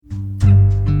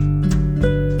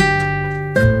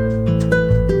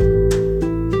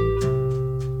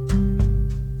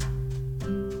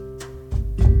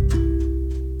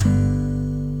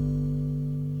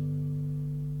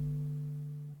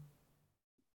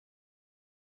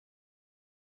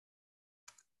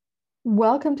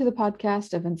Welcome to the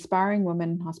podcast of Inspiring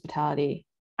Women in Hospitality.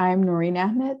 I'm Noreen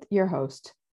Ahmed, your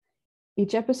host.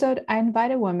 Each episode, I invite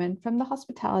a woman from the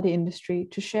hospitality industry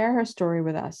to share her story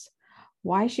with us,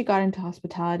 why she got into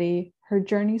hospitality, her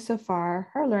journey so far,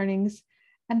 her learnings,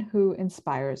 and who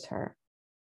inspires her.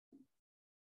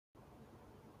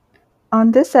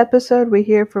 On this episode, we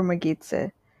hear from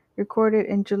Regitse, recorded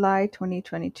in July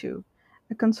 2022,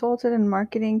 a consultant in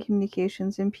marketing,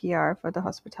 communications, and PR for the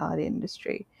hospitality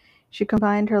industry. She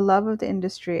combined her love of the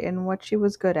industry and what she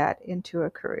was good at into a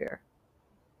career.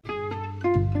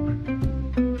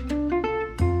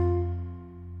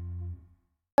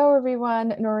 Hello,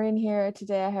 everyone. Noreen here.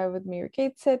 Today I have with me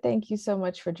Regitse. Thank you so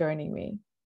much for joining me.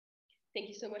 Thank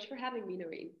you so much for having me,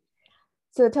 Noreen.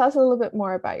 So tell us a little bit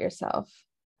more about yourself.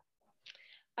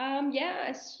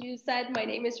 As you said, my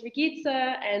name is Regitse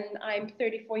and I'm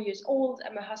 34 years old.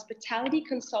 I'm a hospitality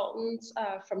consultant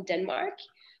from Denmark,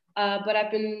 but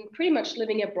I've been pretty much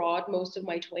living abroad most of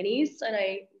my 20s, and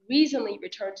I recently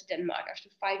returned to Denmark after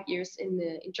 5 years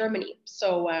in Germany.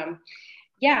 So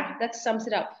that sums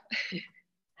it up.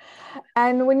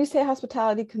 And when you say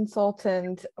hospitality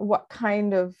consultant, what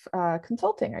kind of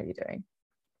consulting are you doing?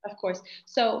 Of course.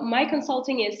 So my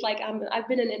consulting is I've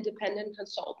been an independent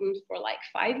consultant for like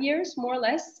 5 years, more or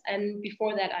less. And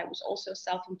before that, I was also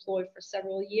self-employed for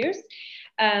several years.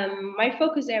 My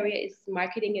focus area is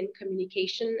marketing and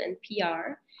communication and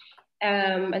PR.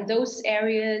 And those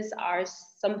areas are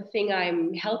something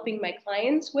I'm helping my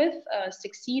clients with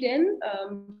succeed in.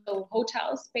 So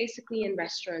hotels, basically, and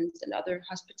restaurants and other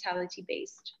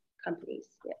hospitality-based companies.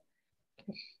 Yeah.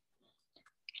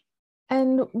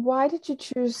 And why did you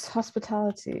choose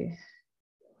hospitality?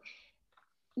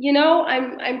 You know,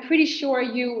 I'm pretty sure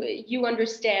you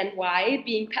understand why,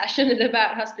 being passionate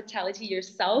about hospitality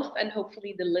yourself, and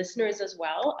hopefully the listeners as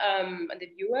well, and the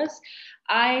viewers.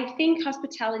 I think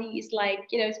hospitality is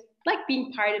it's like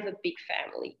being part of a big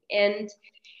family, and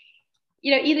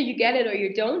either you get it or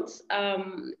you don't.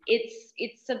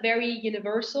 It's a very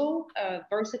universal,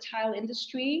 versatile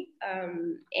industry,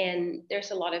 and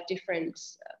there's a lot of different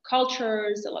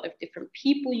cultures, a lot of different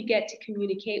people you get to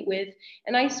communicate with.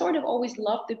 And I sort of always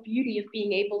loved the beauty of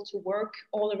being able to work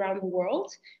all around the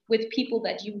world with people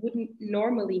that you wouldn't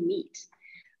normally meet.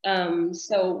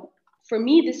 So for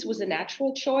me, this was a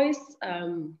natural choice.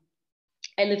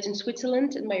 I lived in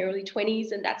Switzerland in my early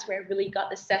 20s, and that's where I really got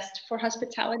the zest for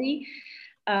hospitality.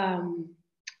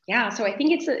 So I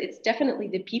think it's definitely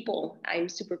the people I'm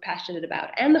super passionate about,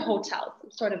 and the hotels.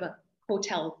 I'm sort of a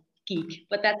hotel geek,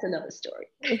 but that's another story.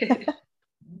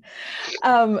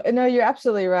 No, you're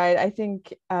absolutely right. I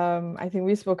think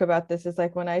we spoke about this. It's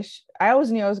like when I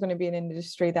always knew I was going to be in an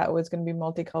industry that was going to be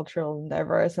multicultural and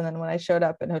diverse, and then when I showed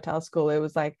up in hotel school, it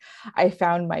was like I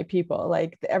found my people.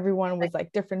 Like everyone was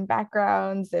like different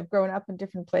backgrounds. They've grown up in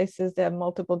different places. They have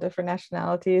multiple different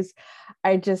nationalities.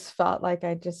 I just felt like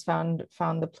I just found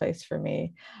the place for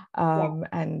me,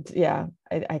 and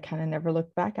I kind of never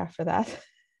looked back after that.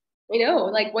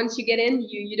 Like once you get in,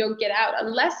 you don't get out,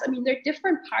 unless, I mean, there are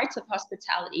different parts of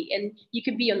hospitality, and you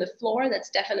can be on the floor. That's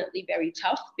definitely very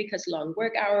tough because long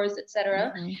work hours,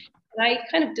 etc. Mm-hmm. And I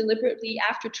kind of deliberately,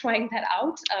 after trying that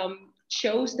out,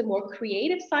 chose the more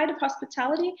creative side of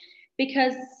hospitality,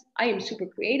 because I am super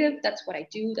creative. That's what I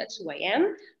do. That's who I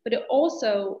am. But it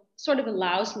also sort of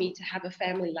allows me to have a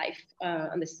family life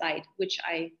on the side, which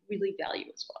I really value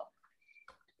as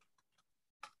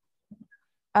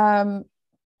well.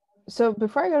 So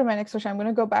before I go to my next question, I'm going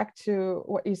to go back to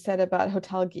what you said about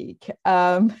hotel geek.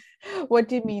 What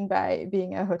do you mean by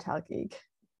being a hotel geek?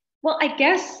 Well, I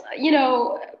guess,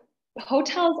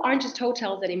 hotels aren't just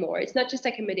hotels anymore. It's not just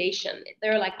accommodation.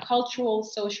 They're like cultural,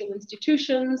 social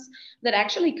institutions that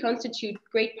actually constitute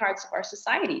great parts of our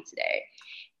society today.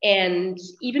 And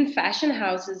even fashion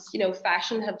houses,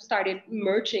 fashion have started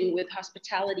merging with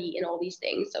hospitality and all these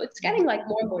things. So it's getting like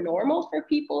more and more normal for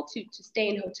people to stay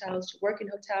in hotels, to work in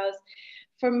hotels.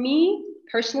 For me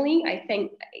personally, I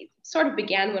think it sort of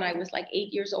began when I was like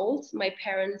 8 years old. My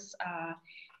parents,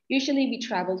 usually we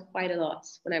traveled quite a lot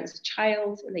when I was a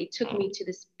child, and they took me to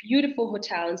this beautiful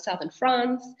hotel in southern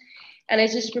France. And I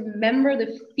just remember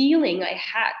the feeling I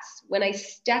had when I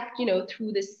stepped,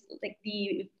 through this, like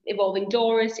the evolving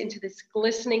doors into this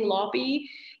glistening lobby,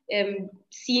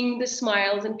 seeing the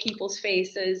smiles in people's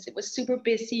faces. It was super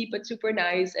busy, but super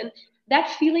nice. And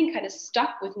that feeling kind of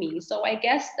stuck with me. So I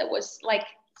guess that was like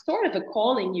sort of a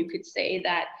calling, you could say,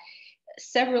 that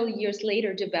several years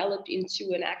later developed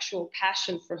into an actual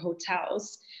passion for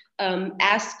hotels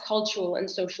as cultural and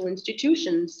social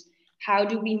institutions. How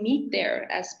do we meet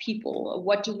there as people?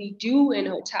 What do we do in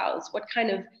hotels? What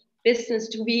kind of business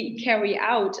do we carry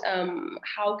out?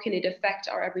 How can it affect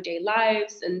our everyday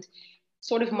lives? And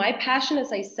sort of my passion,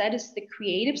 as I said, is the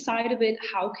creative side of it.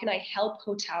 How can I help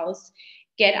hotels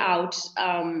get out,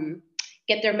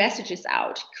 get their messages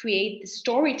out, create the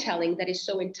storytelling that is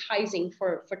so enticing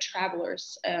for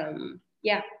travelers?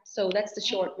 Yeah, so that's the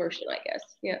short version, I guess.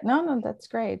 Yeah. No, that's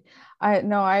great.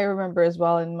 I remember as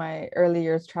well in my early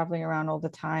years traveling around all the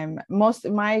time. Most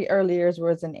of my early years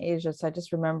was in Asia, so I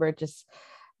just remember just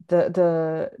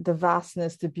the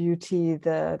vastness, the beauty,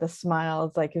 the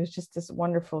smiles. Like it was just this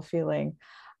wonderful feeling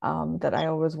that I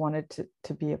always wanted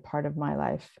to be a part of my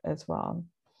life as well.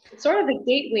 It's sort of a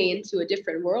gateway into a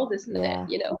different world, isn't it? Yeah.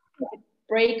 You know,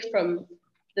 break from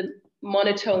the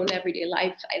monotone everyday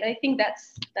life. And I think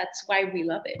that's why we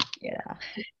love it. Yeah.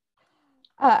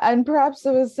 And perhaps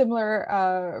it was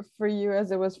similar for you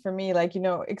as it was for me, like, you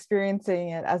know, experiencing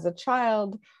it as a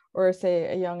child or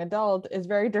say a young adult is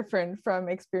very different from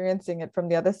experiencing it from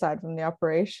the other side, from the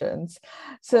operations.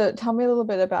 So tell me a little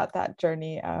bit about that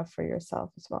journey for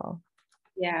yourself as well.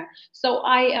 Yeah. So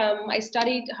I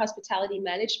studied hospitality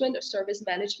management or service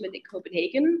management in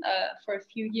Copenhagen for a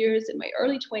few years in my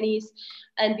early 20s,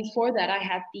 and before that I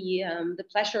had the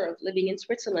pleasure of living in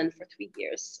Switzerland for 3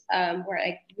 years, where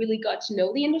I really got to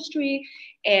know the industry,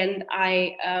 and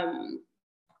I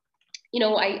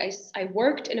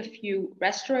worked in a few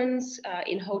restaurants,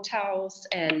 in hotels,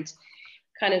 and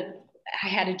kind of I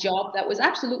had a job that was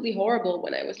absolutely horrible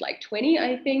when I was like 20,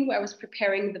 I think, where I was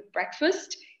preparing the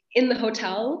breakfast in the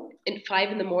hotel at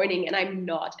 5 in the morning, and I'm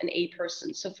not an A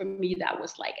person. So for me, that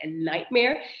was like a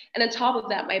nightmare. And on top of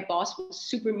that, my boss was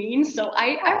super mean. So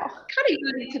I kind of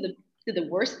got into the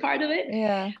worst part of it.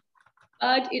 Yeah.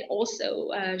 But it also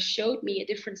showed me a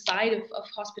different side of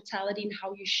hospitality and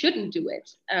how you shouldn't do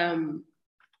it.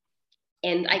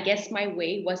 And I guess my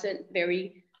way wasn't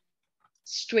very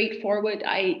straightforward.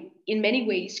 I, in many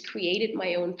ways, created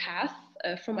my own path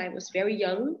from I was very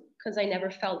young, because I never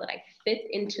felt that I fit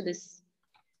into this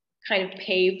kind of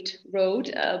paved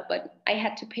road. But I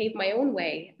had to pave my own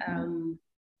way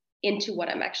into what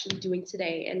I'm actually doing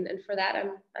today, and for that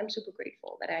I'm super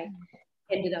grateful that I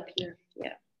ended up here.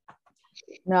 Yeah.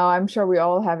 No, I'm sure we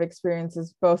all have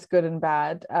experiences, both good and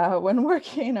bad, when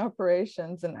working in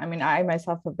operations. And I mean, I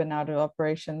myself have been out of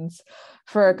operations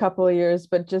for a couple of years,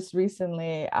 but just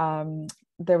recently,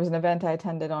 there was an event I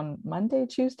attended on Monday,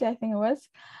 Tuesday, I think it was.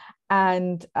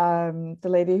 And the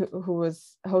lady who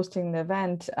was hosting the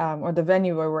event, or the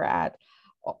venue where we're at,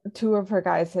 two of her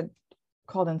guys had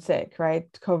called in sick,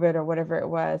 right? COVID or whatever it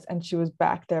was. And she was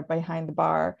back there behind the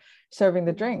bar serving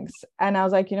the drinks. And I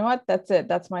was like, you know what? That's it.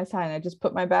 That's my sign. I just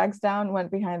put my bags down,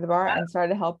 went behind the bar and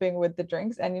started helping with the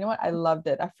drinks. And you know what? I loved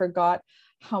it. I forgot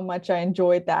how much I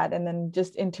enjoyed that. And then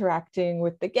just interacting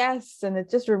with the guests. And it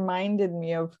just reminded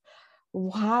me of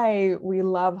why we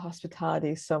love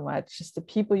hospitality so much. Just the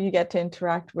people you get to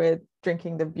interact with,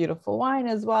 drinking the beautiful wine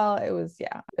as well. It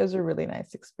was a really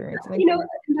nice experience. You know,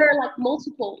 there are like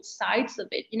multiple sides of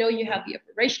it. You know, you have the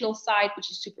operational side,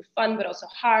 which is super fun, but also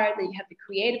hard. Then you have the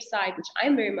creative side, which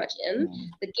I'm very much in,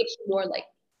 that gives you more like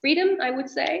freedom, I would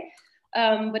say.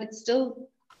 But it still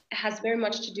has very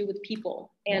much to do with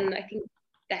people. And I think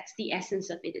that's the essence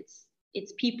of it.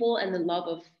 It's people and the love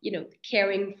of, you know,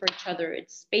 caring for each other.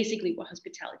 It's basically what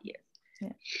hospitality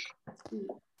is.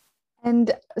 Yeah.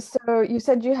 And so you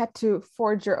said you had to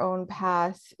forge your own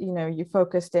path. You know, you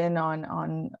focused in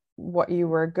on what you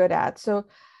were good at. So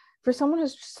for someone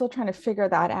who's still trying to figure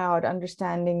that out,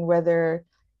 understanding whether,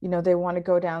 you know, they want to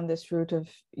go down this route of,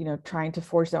 you know, trying to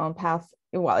forge their own path.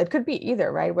 Well, it could be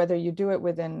either, right? Whether you do it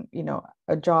within, you know,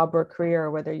 a job or career,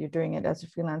 or whether you're doing it as a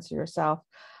freelancer yourself.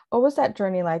 What was that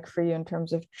journey like for you in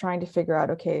terms of trying to figure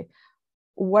out, okay,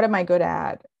 what am I good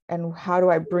at? And how do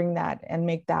I bring that and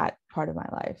make that part of my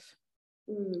life?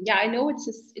 Yeah, I know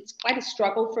it's quite a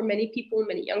struggle for many people,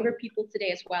 many younger people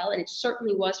today as well. And it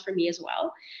certainly was for me as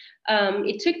well.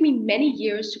 It took me many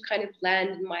years to kind of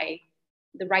land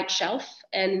the right shelf.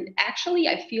 And actually,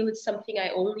 I feel it's something I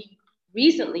only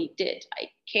recently did. I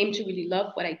came to really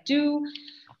love what I do.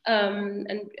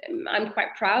 And I'm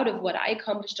quite proud of what I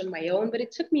accomplished on my own, but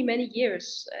it took me many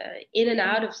years, in and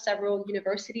out of several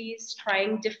universities,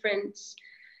 trying different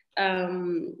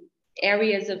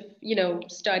areas of, you know,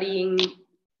 studying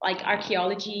like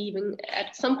archaeology even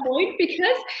at some point,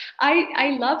 because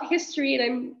I love history and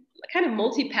I'm kind of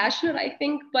multi-passionate, I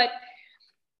think, but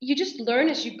you just learn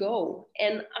as you go.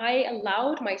 And I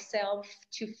allowed myself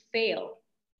to fail,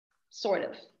 sort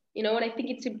of, you know, and I think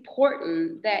it's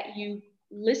important that you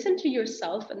listen to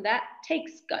yourself, and that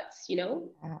takes guts, you know.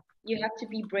 You have to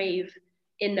be brave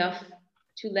enough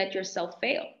to let yourself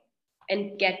fail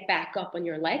and get back up on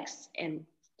your legs and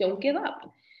don't give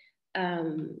up.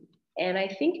 And I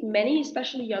think many,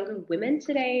 especially younger women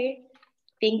today,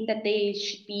 think that they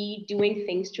should be doing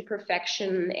things to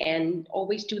perfection and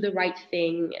always do the right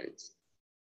thing.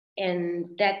 And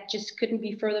that just couldn't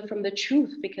be further from the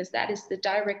truth, because that is the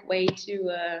direct way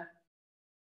to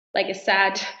like a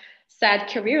sad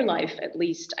career life, at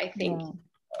least, I think. Yeah.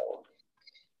 So,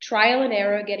 trial and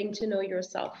error, getting to know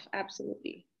yourself.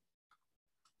 Absolutely.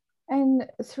 And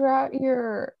throughout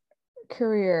your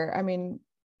career, I mean,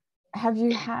 have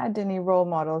you had any role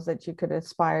models that you could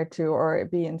aspire to or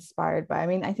be inspired by? I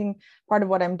mean, I think part of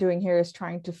what I'm doing here is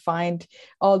trying to find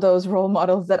all those role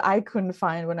models that I couldn't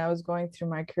find when I was going through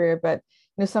my career. But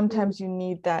sometimes you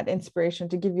need that inspiration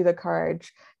to give you the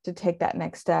courage to take that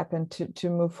next step and to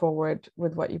move forward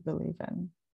with what you believe in.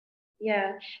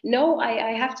 Yeah, no,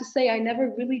 I have to say I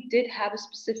never really did have a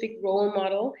specific role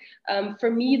model. For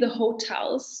me, the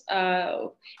hotels and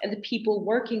the people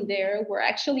working there were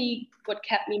actually what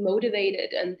kept me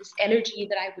motivated, and this energy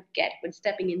that I would get when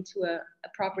stepping into a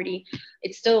property,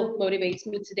 it still motivates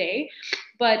me today.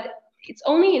 But it's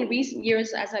only in recent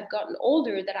years, as I've gotten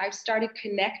older, that I've started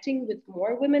connecting with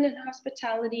more women in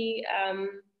hospitality.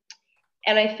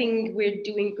 And I think we're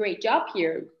doing a great job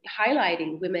here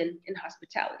highlighting women in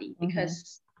hospitality,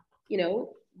 because,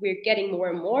 we're getting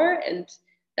more and more, and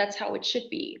that's how it should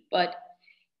be. But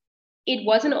it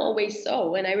wasn't always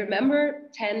so. And I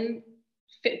remember 10,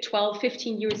 12,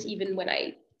 15 years, even when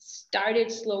I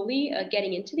started slowly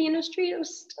getting into the industry, there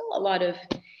was still a lot of,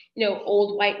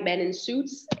 old white men in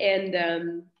suits.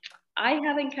 And I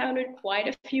have encountered quite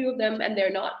a few of them, and they're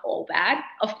not all bad,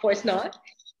 of course not.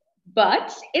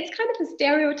 But it's kind of a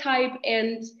stereotype,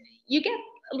 and you get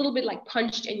a little bit like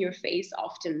punched in your face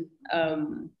often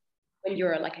when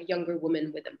you're like a younger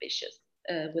woman with ambitions.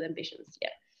 Yeah.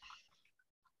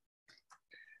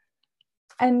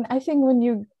 And I think when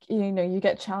you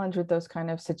get challenged with those kind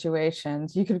of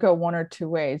situations, you could go one or two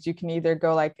ways. You can either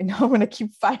go like, I'm going to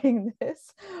keep fighting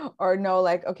this, or no,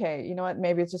 like, okay, you know what,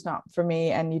 maybe it's just not for me,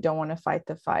 and you don't want to fight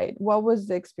the fight. What was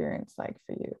the experience like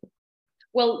for you?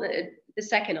 Well, the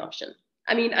second option.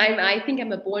 I mean, I think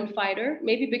I'm a born fighter,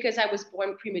 maybe because I was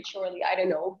born prematurely, I don't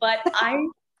know, but I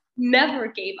never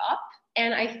gave up.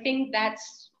 And I think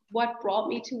that's what brought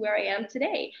me to where I am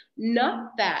today.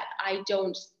 Not that I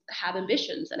don't have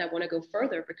ambitions and I want to go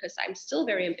further, because I'm still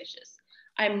very ambitious.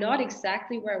 I'm not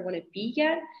exactly where I want to be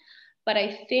yet, but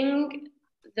I think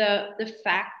the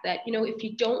fact that, if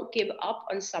you don't give up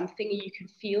on something, you can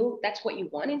feel that's what you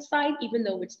want inside, even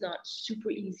though it's not super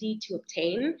easy to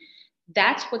obtain.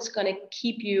 That's what's going to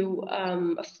keep you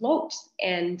afloat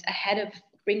and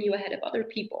bring you ahead of other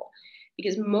people,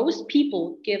 because most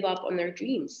people give up on their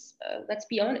dreams. Let's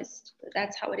be honest,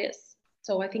 that's how it is.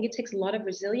 So I think it takes a lot of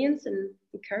resilience and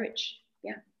courage.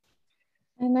 Yeah.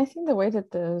 And I think the way that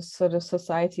the sort of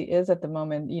society is at the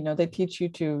moment, they teach you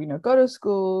to, go to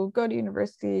school, go to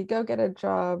university, go get a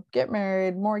job, get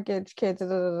married, mortgage, kids, da,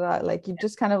 da, da, da. Like you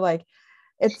just kind of like,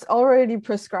 it's already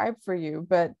prescribed for you.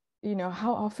 But,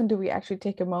 how often do we actually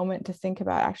take a moment to think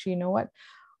about actually,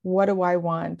 what do I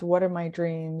want? What are my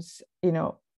dreams?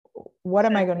 What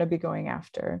am I going to be going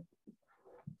after?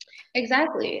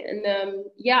 Exactly. And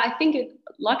I think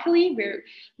luckily we're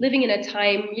living in a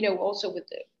time, also with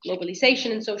the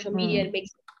globalization and social media, it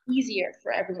makes it easier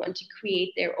for everyone to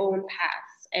create their own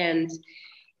paths and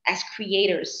as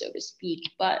creators, so to speak.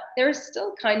 But there's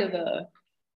still kind of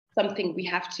something we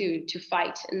have to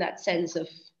fight, in that sense of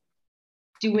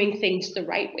doing things the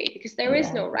right way, because there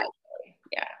is no right way.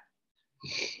 Yeah.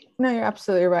 No, you're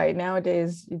absolutely right.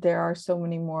 Nowadays, there are so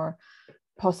many more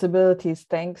possibilities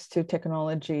thanks to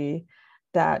technology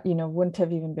that wouldn't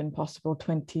have even been possible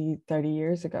 20, 30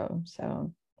 years ago.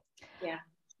 So yeah.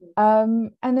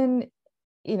 And then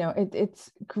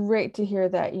it's great to hear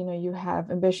that you have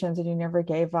ambitions and you never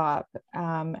gave up.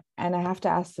 And I have to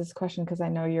ask this question because I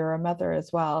know you're a mother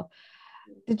as well.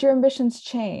 Did your ambitions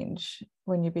change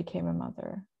when you became a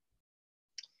mother?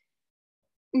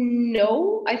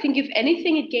 No, I think if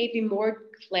anything, it gave me more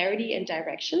clarity and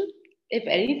direction. If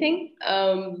anything,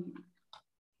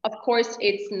 of course,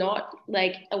 it's not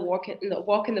like a walk in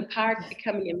the park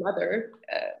becoming a mother.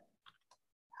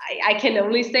 I can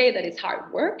only say that it's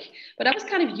hard work, but I was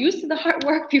kind of used to the hard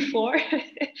work before.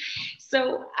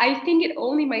 So I think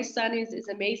my son is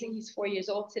amazing. He's 4 years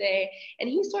old today, and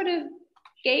he sort of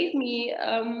gave me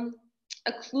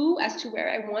a clue as to where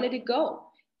I wanted to go.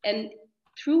 And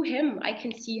through him, I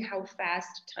can see how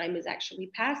fast time is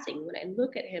actually passing when I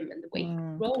look at him and the way he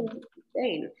grows.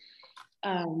 Insane.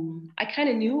 I kind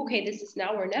of knew, okay, this is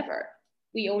now or never.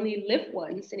 We only live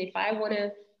once, and if I want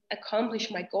to accomplish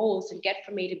my goals and get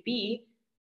from A to B,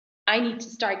 I need to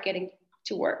start getting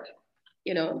to work.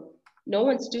 You know, no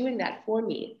one's doing that for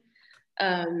me.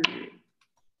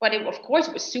 But of course,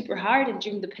 it was super hard. And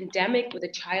during the pandemic with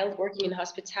a child working in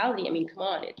hospitality, I mean, come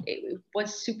on, it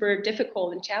was super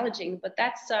difficult and challenging. But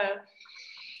that's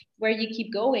where you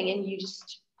keep going and you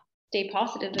just stay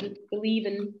positive and believe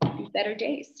in better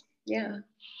days. Yeah.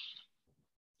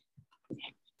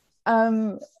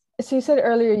 So you said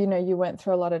earlier, you went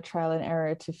through a lot of trial and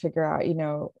error to figure out,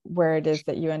 where it is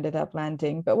that you ended up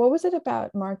landing. But what was it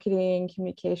about marketing,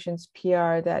 communications,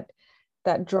 PR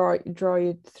that draw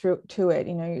you through to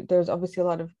it? There's obviously a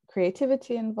lot of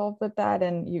creativity involved with that,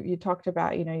 and you talked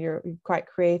about, you're quite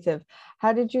creative.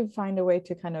 How did you find a way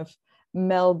to kind of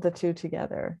meld the two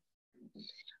together?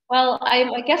 Well,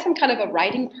 I guess I'm kind of a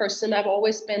writing person. I've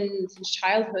always been since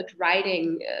childhood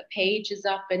writing pages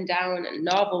up and down and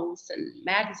novels and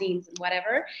magazines and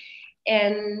whatever.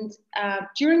 And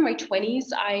during my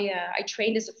 20s, I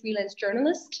trained as a freelance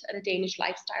journalist at a Danish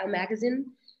lifestyle magazine.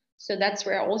 So that's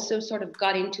where I also sort of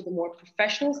got into the more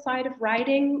professional side of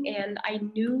writing. And I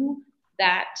knew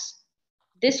that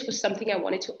this was something I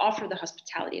wanted to offer the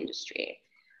hospitality industry.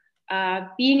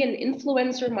 Being an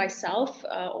influencer myself,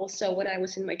 also when I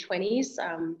was in my 20s,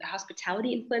 a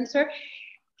hospitality influencer,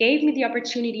 gave me the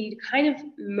opportunity to kind of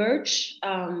merge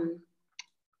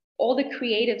all the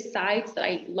creative sides that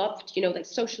I loved, like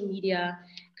social media,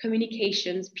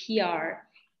 communications, PR,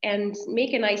 and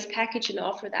make a nice package and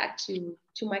offer that to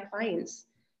my clients.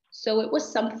 So it was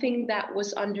something that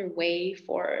was underway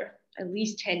for at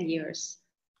least 10 years.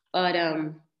 But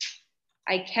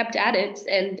I kept at it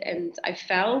and I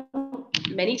fell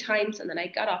many times and then I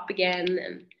got up again.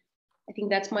 And I think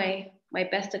that's my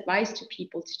best advice to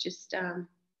people, to just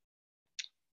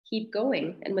keep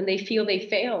going. And when they feel they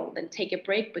fail, then take a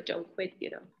break, but don't quit,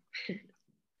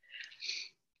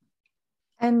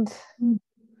 And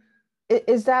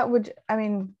is that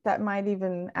that might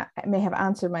even may have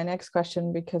answered my next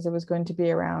question, because it was going to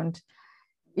be around,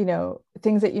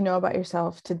 things that about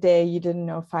yourself today you didn't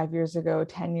know 5 years ago,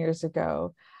 10 years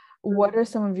ago. What are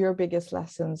some of your biggest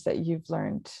lessons that you've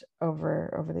learned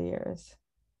over the years?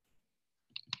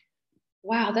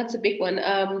 Wow, that's a big one.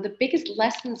 The biggest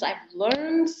lessons I've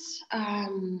learned,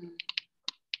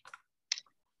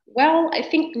 well, I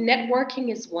think networking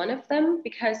is one of them,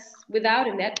 because without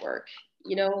a network,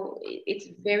 it's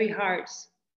very hard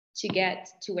to get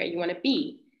to where you want to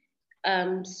be.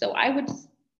 So I would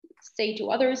say to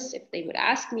others, if they would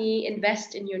ask me,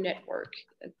 invest in your network.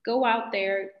 Go out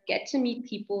there, get to meet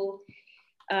people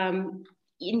in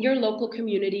your local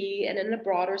community and in a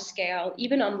broader scale,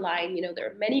 even online.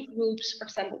 There are many groups, for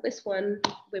example, this one,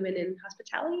 Women in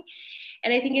Hospitality.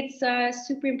 And I think it's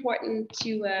super important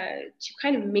to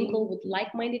kind of mingle with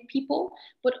like-minded people,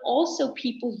 but also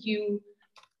people you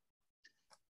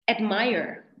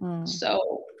admire.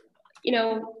 So,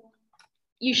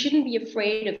 you shouldn't be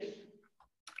afraid of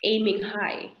aiming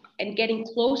high and getting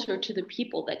closer to the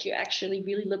people that you actually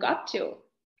really look up to,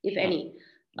 if any.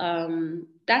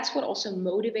 That's what also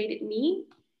motivated me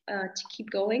to keep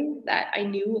going, that I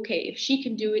knew, okay, if she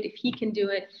can do it, if he can do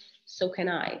it, so can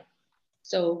I.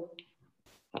 So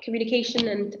communication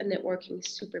and networking is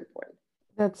super important.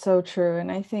 That's so true.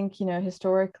 And I think,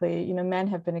 historically, men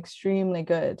have been extremely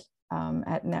good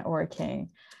at networking,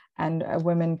 and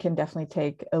women can definitely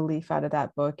take a leaf out of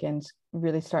that book and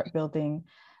really start building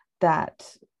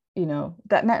that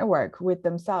network with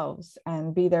themselves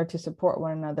and be there to support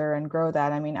one another and grow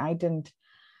that. I mean, I didn't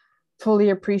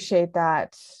fully appreciate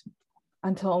that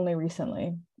until only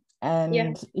recently. And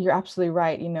You're absolutely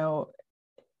right.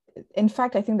 In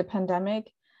fact, I think the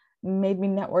pandemic made me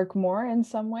network more in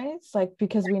some ways, like,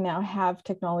 because we now have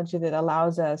technology that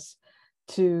allows us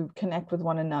to connect with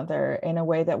one another in a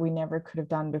way that we never could have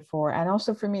done before. And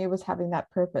also for me, it was having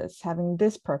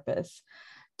this purpose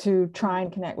to try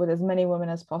and connect with as many women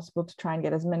as possible, to try and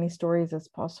get as many stories as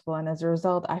possible. And as a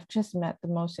result, I've just met the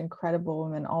most incredible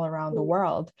women all around the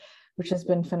world, which has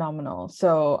been phenomenal.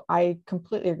 So I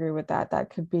completely agree with that. That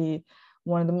could be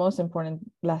one of the most important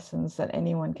lessons that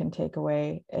anyone can take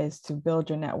away, is to build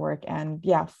your network and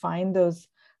find those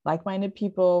like-minded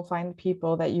people, find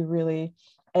people that you really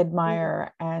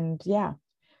admire, and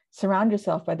surround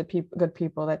yourself by the good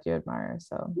people that you admire.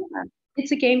 So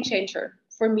it's a game changer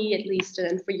for me, at least,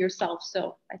 and for yourself.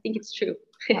 So I think it's true.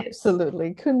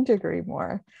 Absolutely. Couldn't agree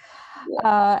more.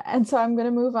 And so I'm going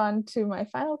to move on to my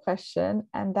final question,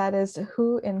 and that is,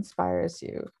 who inspires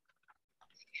you?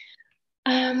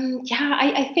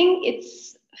 I think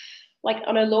it's like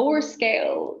on a lower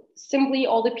scale, simply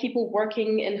all the people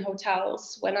working in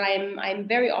hotels. When I'm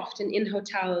very often in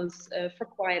hotels for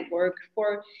client work,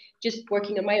 for just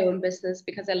working on my own business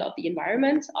because I love the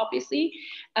environment, obviously.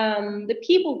 The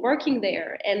people working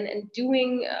there and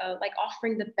doing like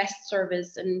offering the best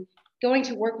service and going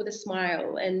to work with a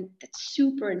smile, and that's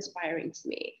super inspiring to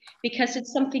me because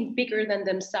it's something bigger than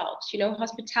themselves. You know,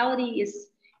 hospitality is,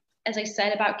 as I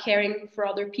said, about caring for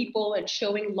other people and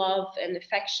showing love and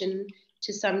affection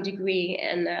to some degree.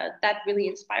 And that really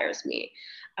inspires me.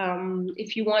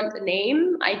 If you want a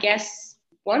name, I guess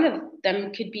one of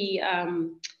them could be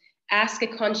Ask a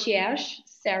Concierge.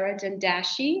 Sarah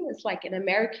Dandashi is like an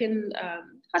American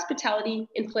hospitality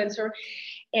influencer.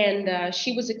 And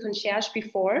she was a concierge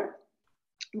before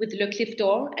with Le Cliff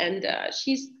d'Or. And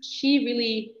she's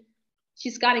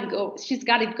got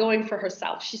it going for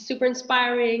herself. She's super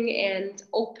inspiring and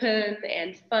open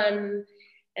and fun.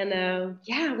 And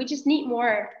yeah, we just need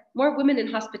more women in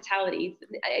hospitality.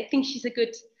 I think she's a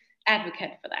good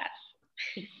advocate for that.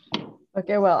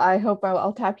 Okay, well, I hope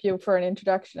I'll tap you for an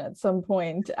introduction at some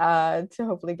point to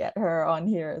hopefully get her on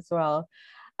here as well.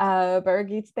 But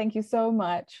Regitse, thank you so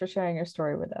much for sharing your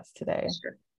story with us today.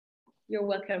 Sure. You're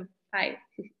welcome. Bye.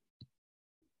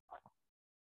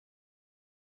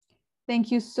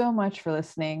 Thank you so much for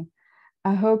listening.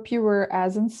 I hope you were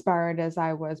as inspired as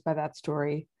I was by that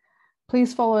story.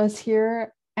 Please follow us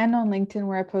here and on LinkedIn,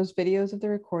 where I post videos of the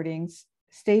recordings.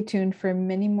 Stay tuned for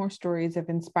many more stories of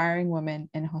inspiring women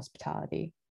in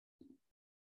hospitality.